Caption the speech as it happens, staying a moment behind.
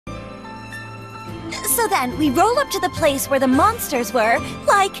So then, we roll up to the place where the monsters were,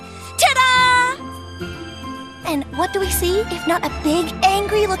 like, ta-da! And what do we see, if not a big,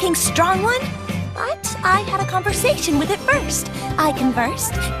 angry-looking, strong one? But I had a conversation with it first. I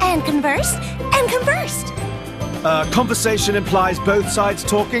conversed, and conversed, and conversed. Conversation implies both sides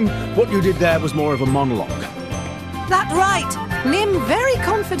talking. What you did there was more of a monologue. That right. Lim very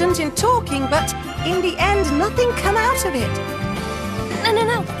confident in talking, but in the end, nothing come out of it.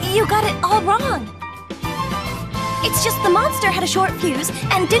 No, you got it all wrong. It's just the monster had a short fuse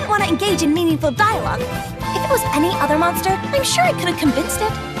and didn't want to engage in meaningful dialogue. If it was any other monster, I'm sure I could have convinced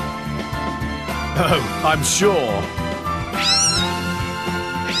it. Oh, I'm sure.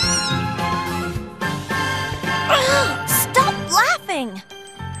 Stop laughing!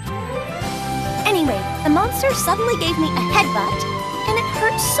 Anyway, the monster suddenly gave me a headbutt, and it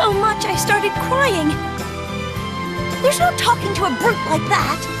hurt so much I started crying. There's no talking to a brute like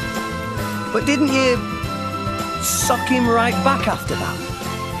that. But didn't you suck him right back after that?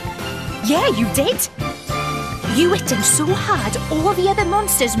 Yeah, you did. You hit him so hard, all the other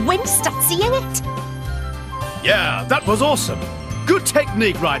monsters winced at seeing it. Yeah, that was awesome. Good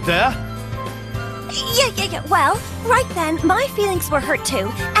technique right there. Yeah. Well, right then, my feelings were hurt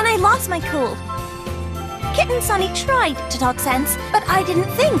too, and I lost my cool. Kitten Sonny tried to talk sense, but I didn't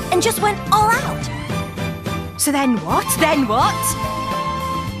think and just went all out. So then what?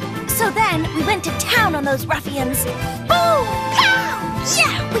 So then, we went to town on those ruffians. Boom! Pow!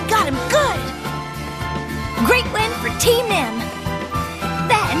 Yeah, we got him good! Great win for Team Nim.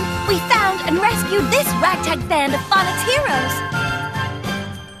 Then, we found and rescued this ragtag band of phonics heroes.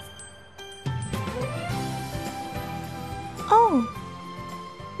 Oh,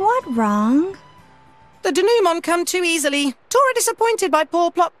 what wrong? The denouement come too easily. Tora disappointed by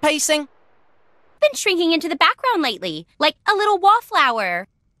poor plot pacing. Been shrinking into the background lately, like a little wallflower.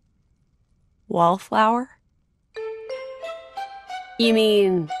 Wallflower? You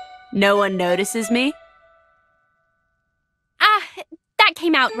mean no one notices me? That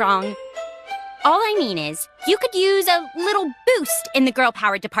came out wrong. All I mean is, you could use a little boost in the girl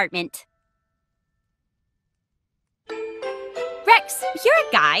power department. Rex, you're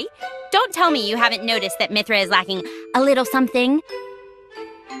a guy. Don't tell me you haven't noticed that Mithra is lacking a little something.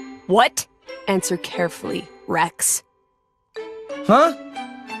 What? Answer carefully, Rex. Huh?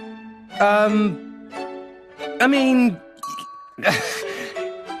 I mean...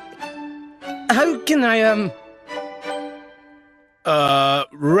 how can I,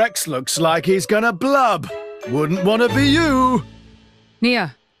 Rex looks like he's gonna blub. Wouldn't want to be you.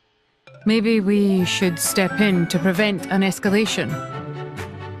 Nia, maybe we should step in to prevent an escalation.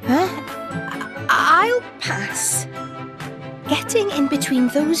 Huh? I'll pass. Getting in between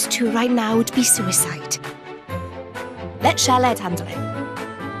those two right now would be suicide. Let Charlotte handle it.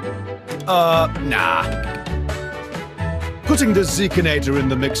 Nah. Putting the Zekinator in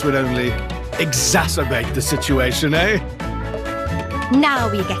the mix would only exacerbate the situation, eh? Now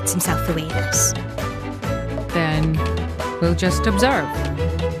he gets himself away with us. Then we'll just observe.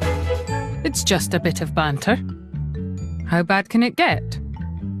 It's just a bit of banter. How bad can it get?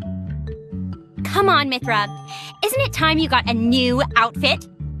 Come on, Mithra. Isn't it time you got a new outfit?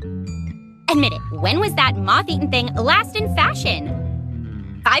 Admit it, when was that moth-eaten thing last in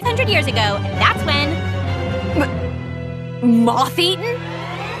fashion? 500 years ago, that's when... Moth-eaten?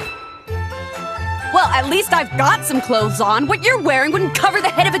 Well, at least I've got some clothes on. What you're wearing wouldn't cover the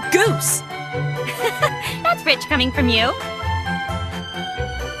head of a goose. That's rich coming from you.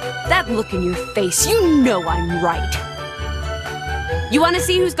 That look in your face, you know I'm right. You want to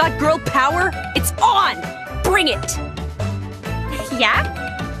see who's got girl power? It's on! Bring it! Yeah?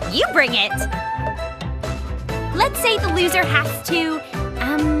 You bring it. Let's say the loser has to,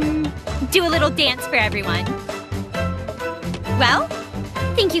 do a little dance for everyone. Well,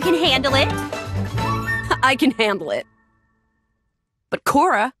 think you can handle it? I can handle it. But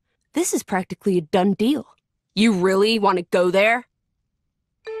Cora, this is practically a done deal. You really want to go there?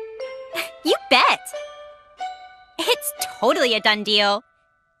 You bet. It's totally a done deal.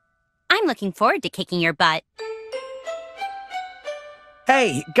 I'm looking forward to kicking your butt.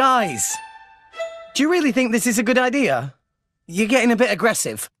 Hey, guys! Do you really think this is a good idea? You're getting a bit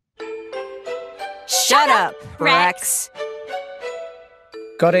aggressive. Shut up, Rex.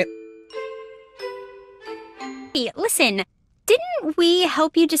 Got it. Hey, listen, didn't we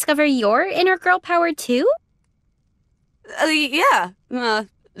help you discover your inner girl power too? Yeah,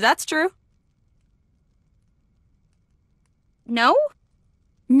 that's true. No?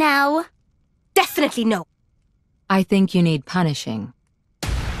 No. Definitely no. I think you need punishing.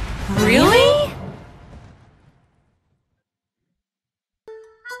 Really?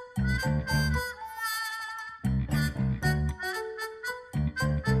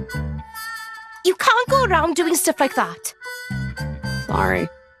 You can't go around doing stuff like that. Sorry.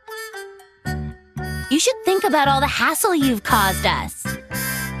 You should think about all the hassle you've caused us.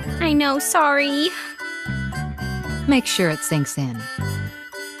 I know, sorry. Make sure it sinks in.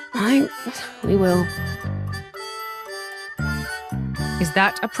 We will. Is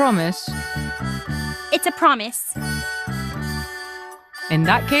that a promise? It's a promise. In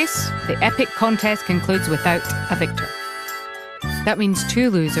that case, the epic contest concludes without a victor. That means 2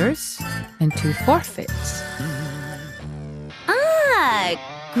 losers and 2 forfeits.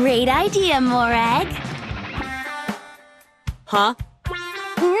 Ah, great idea, Morag. Huh?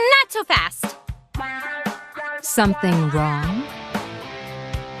 Not so fast. Something wrong?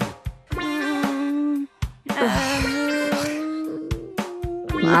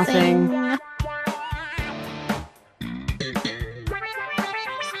 Nothing.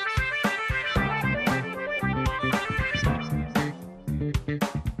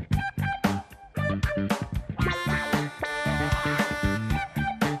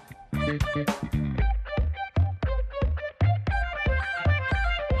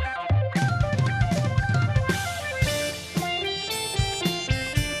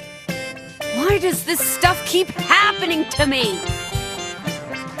 Why does this stuff keep happening to me?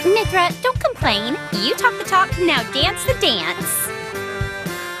 Mithra, don't complain. You talk the talk, now dance the dance.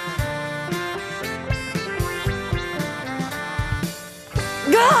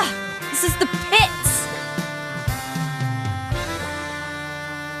 Gah! This is the pits!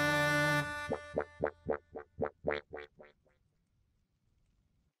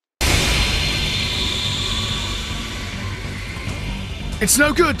 It's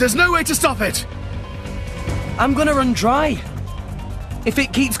no good. There's no way to stop it. I'm gonna run dry. If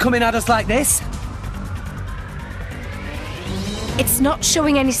it keeps coming at us like this. It's not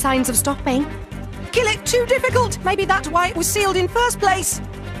showing any signs of stopping. Kill it too difficult. Maybe that's why it was sealed in first place.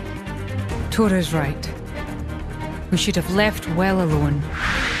 Tora's right. We should have left well alone.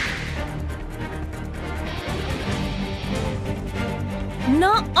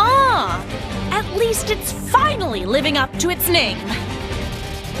 Nuh-uh! At least it's finally living up to its name.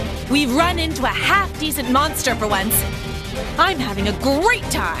 We've run into a half-decent monster for once. I'm having a great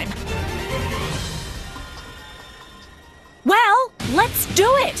time. Well, let's do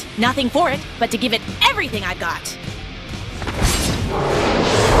it! Nothing for it but to give it everything I've got. Here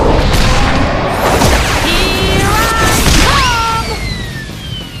I come!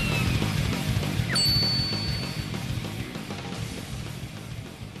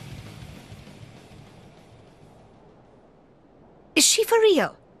 Is she for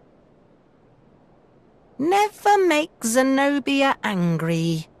real? Never make Zenobia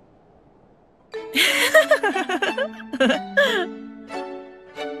angry.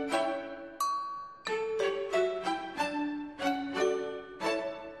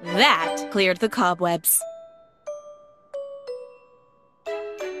 That cleared the cobwebs.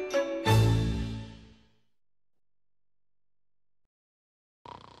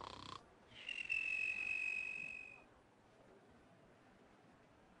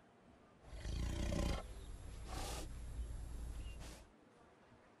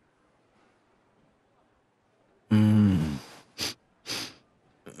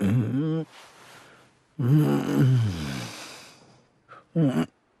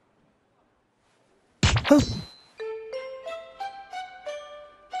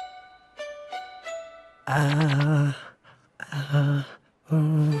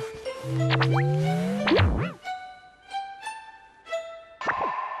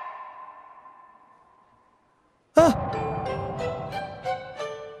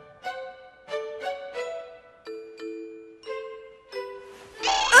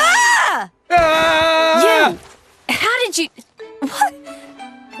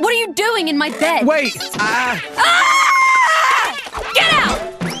 What are you doing in my bed? Wait! Get out!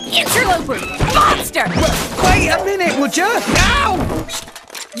 Interloper! Monster! Wait a minute, would you? Ow!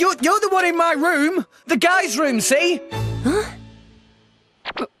 You're the one in my room. The guy's room, see? Huh?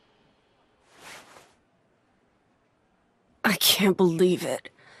 I can't believe it.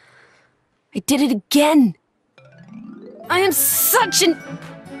 I did it again. I am such an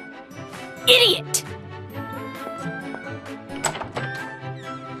idiot.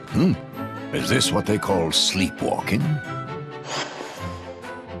 Is this what they call sleepwalking?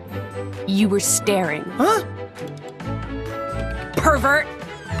 You were staring. Huh? Pervert!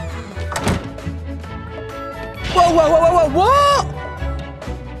 Whoa, what?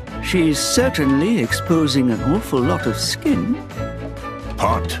 She's certainly exposing an awful lot of skin.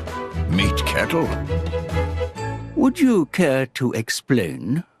 Pot, meat kettle. Would you care to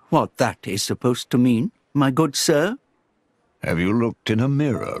explain what that is supposed to mean, my good sir? Have you looked in a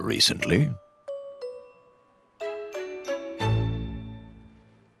mirror recently?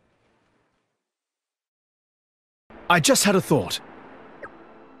 I just had a thought.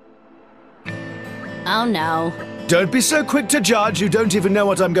 Oh no. Don't be so quick to judge, you don't even know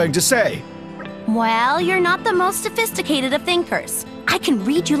what I'm going to say. Well, you're not the most sophisticated of thinkers. I can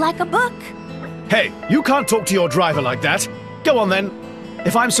read you like a book. Hey, you can't talk to your driver like that. Go on then.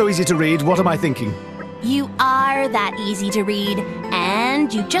 If I'm so easy to read, what am I thinking? You are that easy to read,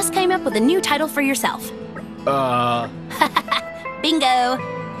 and you just came up with a new title for yourself. Bingo!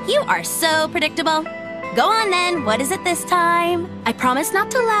 You are so predictable. Go on then, what is it this time? I promise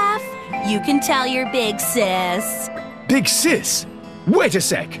not to laugh. You can tell your big sis. Big sis? Wait a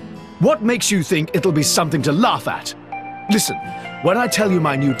sec. What makes you think it'll be something to laugh at? Listen, when I tell you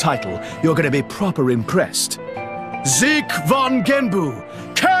my new title, you're going to be proper impressed. Zeke von Genbu,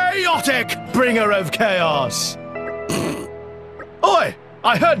 chaotic bringer of chaos. Oi,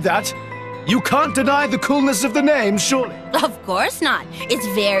 I heard that. You can't deny the coolness of the name, surely. Of course not. It's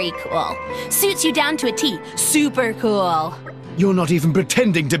very cool. Suits you down to a T. Super cool. You're not even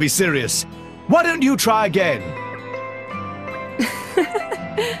pretending to be serious. Why don't you try again?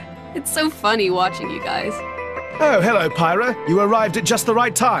 It's so funny watching you guys. Oh, hello, Pyra. You arrived at just the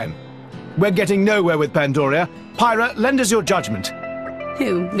right time. We're getting nowhere with Pandoria. Pyra, lend us your judgment.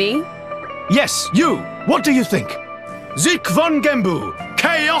 Who, me? Yes, you. What do you think? Zeke von Genbu,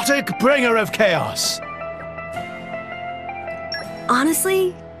 chaotic bringer of chaos.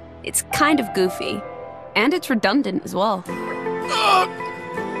 Honestly, it's kind of goofy. And it's redundant as well.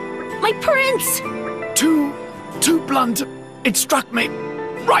 My prince! Too blunt. It struck me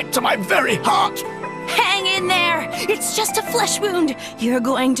right to my very heart. Hang in there! It's just a flesh wound. You're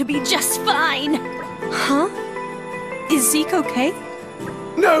going to be just fine. Huh? Is Zeke okay?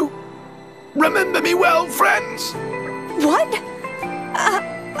 No. Remember me well, friends. What?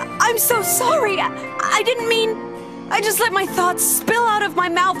 I'm so sorry. I didn't mean... I just let my thoughts spill out of my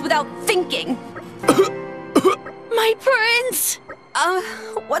mouth without thinking. My prince!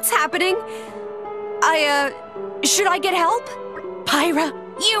 What's happening? Should I get help? Pyra,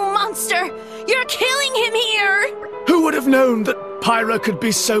 you monster! You're killing him here! Who would have known that Pyra could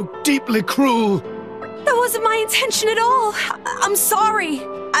be so deeply cruel? That wasn't my intention at all. I'm sorry.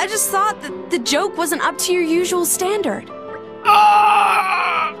 I just thought that the joke wasn't up to your usual standard.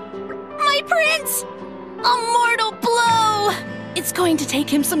 Ah! My prince! A mortal blow! It's going to take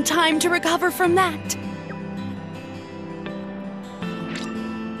him some time to recover from that.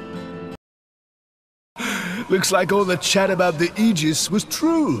 Looks like all the chat about the Aegis was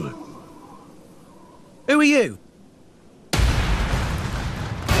true. Who are you?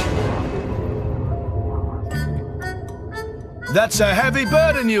 That's a heavy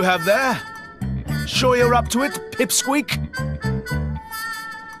burden you have there. Sure you're up to it, Pipsqueak?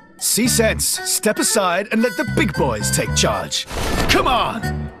 See sense, step aside and let the big boys take charge. Come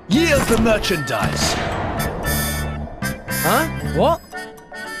on, yield the merchandise. Huh? What?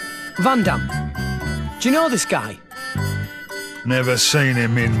 Van Damme. Do you know this guy? Never seen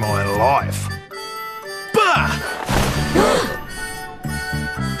him in my life. Bah!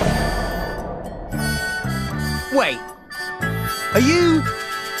 Wait. Are you...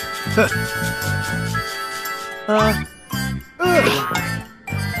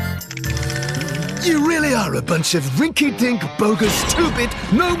 You really are a bunch of rinky-dink, bogus, two-bit,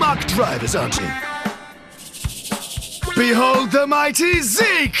 no-mark drivers, aren't you? Behold the mighty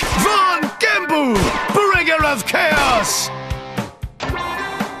Zeke von Genbu, bringer of chaos!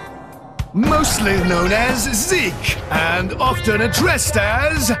 Mostly known as Zeke, and often addressed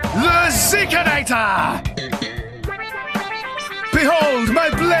as the Zekenator! Behold my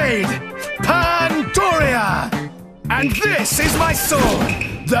blade, Pandoria! And this is my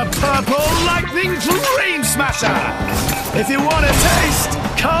sword, the Purple Lightning Dream Smasher! If you want a taste,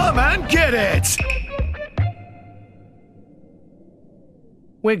 come and get it!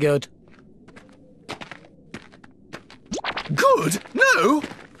 We're good. Good? No?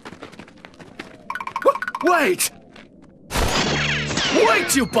 Wait!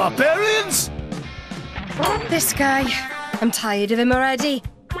 Wait, you barbarians! This guy. I'm tired of him already.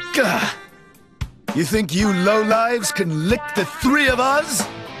 Gah. You think you lowlives can lick the three of us?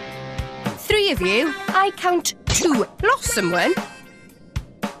 3 of you? I count 2. Lost someone?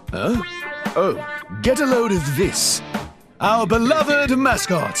 Huh? Oh, get a load of this. Our beloved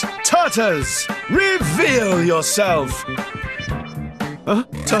mascot, Turtles! Reveal yourself! Huh?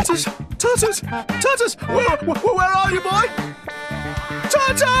 Turtles? Turtles? Turtles! Where are you, boy?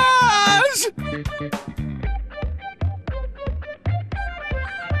 Turtles!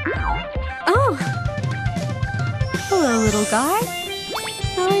 Oh. Hello, little guy.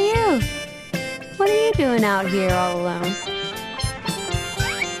 How are you? What are you doing out here all alone?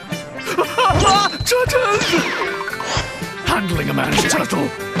 Turtles! handling a man's turtle.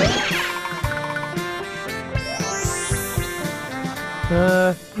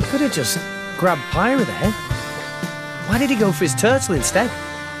 You could have just grabbed Pyra there. Why did he go for his turtle instead?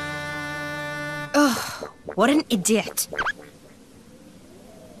 Ugh, what an idiot.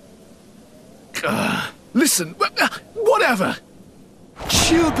 Listen, whatever.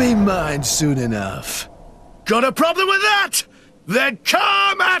 She'll be mine soon enough. Got a problem with that? Then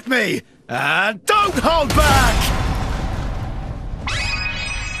come at me! And don't hold back!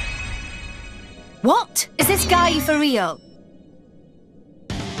 What? Is this guy for real?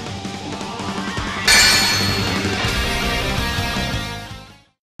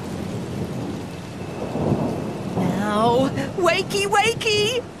 Now, wakey,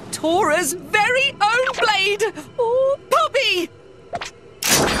 wakey! Tora's very own blade! Oh, Poppy!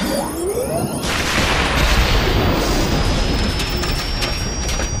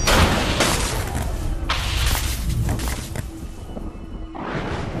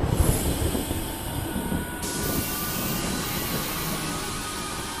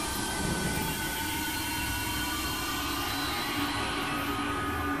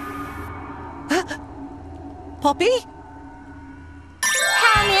 Poppy?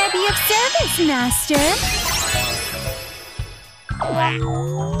 How may I be of service, Master? Oh,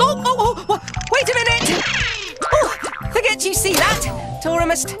 wait a minute! Oh, forget you see that! Tora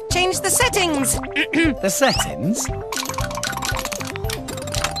must change the settings. The settings?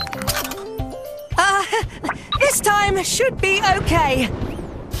 This time should be okay.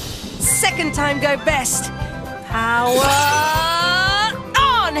 Second time go best. Power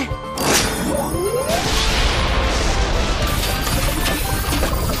on!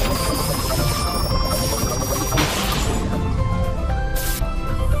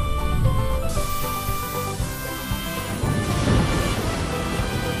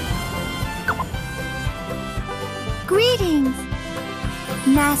 Greetings,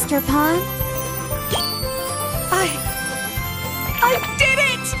 Master Pawn. I did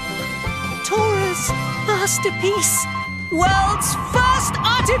it! Tora's masterpiece. World's first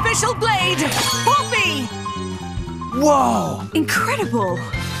artificial blade, Poppy! Whoa! Incredible.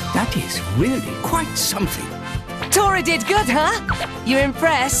 That is really quite something. Tora did good, huh? You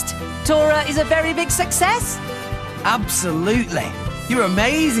impressed? Tora is a very big success? Absolutely. You're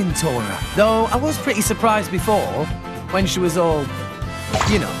amazing, Tora. Though I was pretty surprised before, when she was all,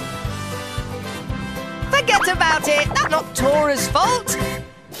 you know. Forget about it. That's not Tora's fault.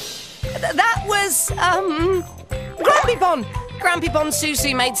 That was, Grampypon. Grampypon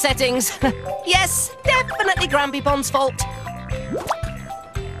Susu made settings. Yes, definitely Grampypon's fault.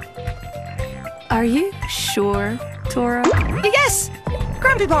 Are you sure, Tora? Yes!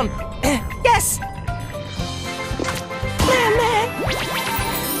 Grampypon! Yes!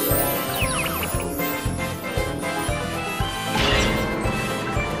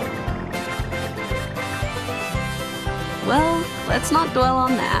 Well, let's not dwell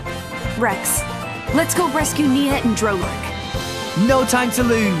on that. Rex, let's go rescue Nia and Drolurk. No time to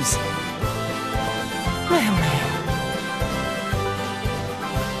lose.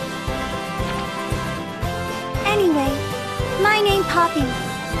 Anyway, my name Poppy.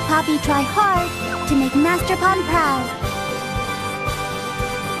 Poppy try hard to make Master Pawn proud.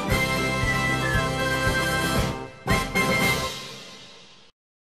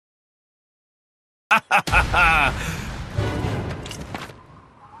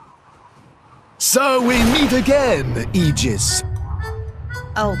 So we meet again, Aegis.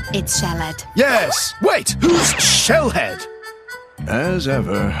 Oh, it's Shellhead. Yes! Wait, who's Shellhead? As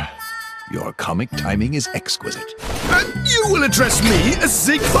ever, your comic timing is exquisite. And you will address me as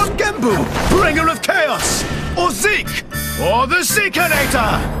Zeke von Gembu, bringer of chaos, or Zeke, or the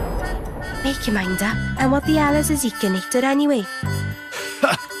Zeekinator! Make your mind up. And what the hell is a Zeekinator anyway?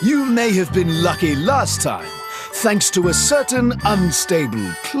 You may have been lucky last time, thanks to a certain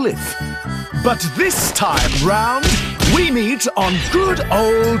unstable cliff. But this time round, we meet on good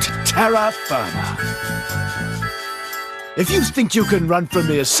old terra firma. If you think you can run from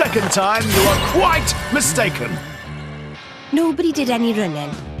me a second time, you are quite mistaken. Nobody did any running.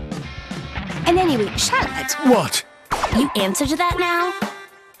 And anyway, Shellhead. What? You answer to that now?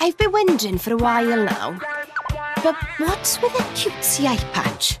 I've been wondering for a while now. But what's with a cutesy eye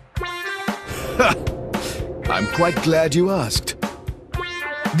patch? I'm quite glad you asked.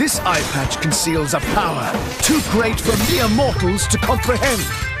 This eye patch conceals a power too great for mere mortals to comprehend.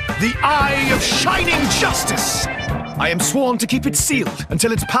 The Eye of Shining Justice! I am sworn to keep it sealed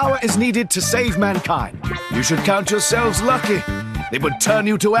until its power is needed to save mankind. You should count yourselves lucky. It would turn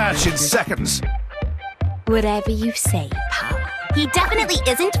you to ash in seconds. Whatever you say, pal. He definitely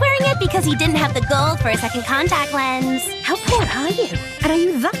isn't wearing it because he didn't have the gold for a second contact lens. How poor are you? And are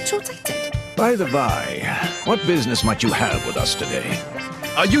you that short-sighted? By the by, what business might you have with us today?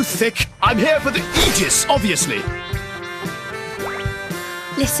 Are you thick? I'm here for the Aegis, obviously.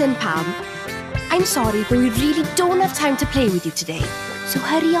 Listen, Pam. I'm sorry, but we really don't have time to play with you today. So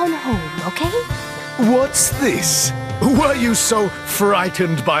hurry on home, okay? What's this? Were you so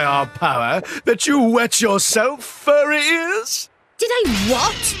frightened by our power that you wet yourself, furry ears? Did I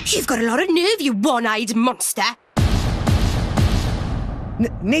what? You've got a lot of nerve, you one-eyed monster.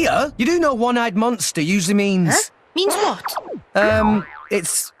 Nia, you do know one-eyed monster usually means... Huh? Means what?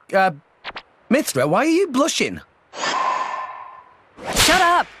 It's, Mithra, why are you blushing? Shut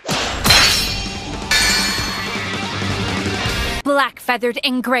up! Black-feathered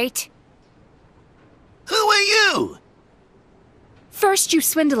ingrate. Who are you? First you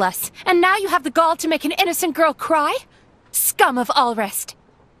swindle us, and now you have the gall to make an innocent girl cry? Scum of Alrest.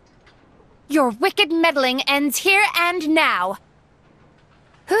 Your wicked meddling ends here and now.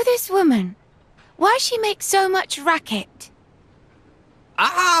 Who this woman? Why she make so much racket?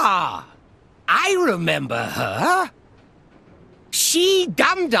 Ah! I remember her. She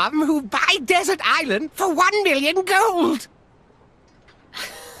Dum-Dum who buy Desert Island for 1 million gold.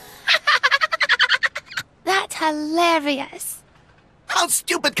 That's hilarious. How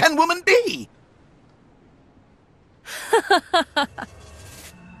stupid can woman be?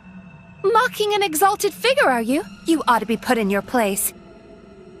 Mocking an exalted figure, are you? You ought to be put in your place.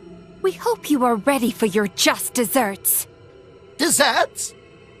 We hope you are ready for your just desserts. Desserts?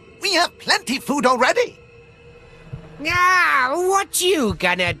 We have plenty food already. Now, what you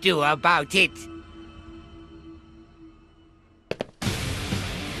gonna do about it?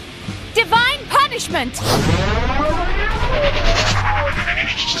 Divine punishment!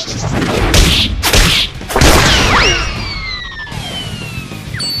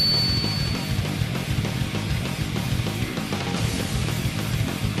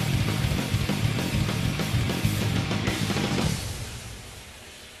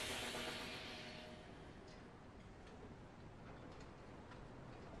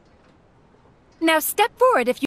 Now step forward if you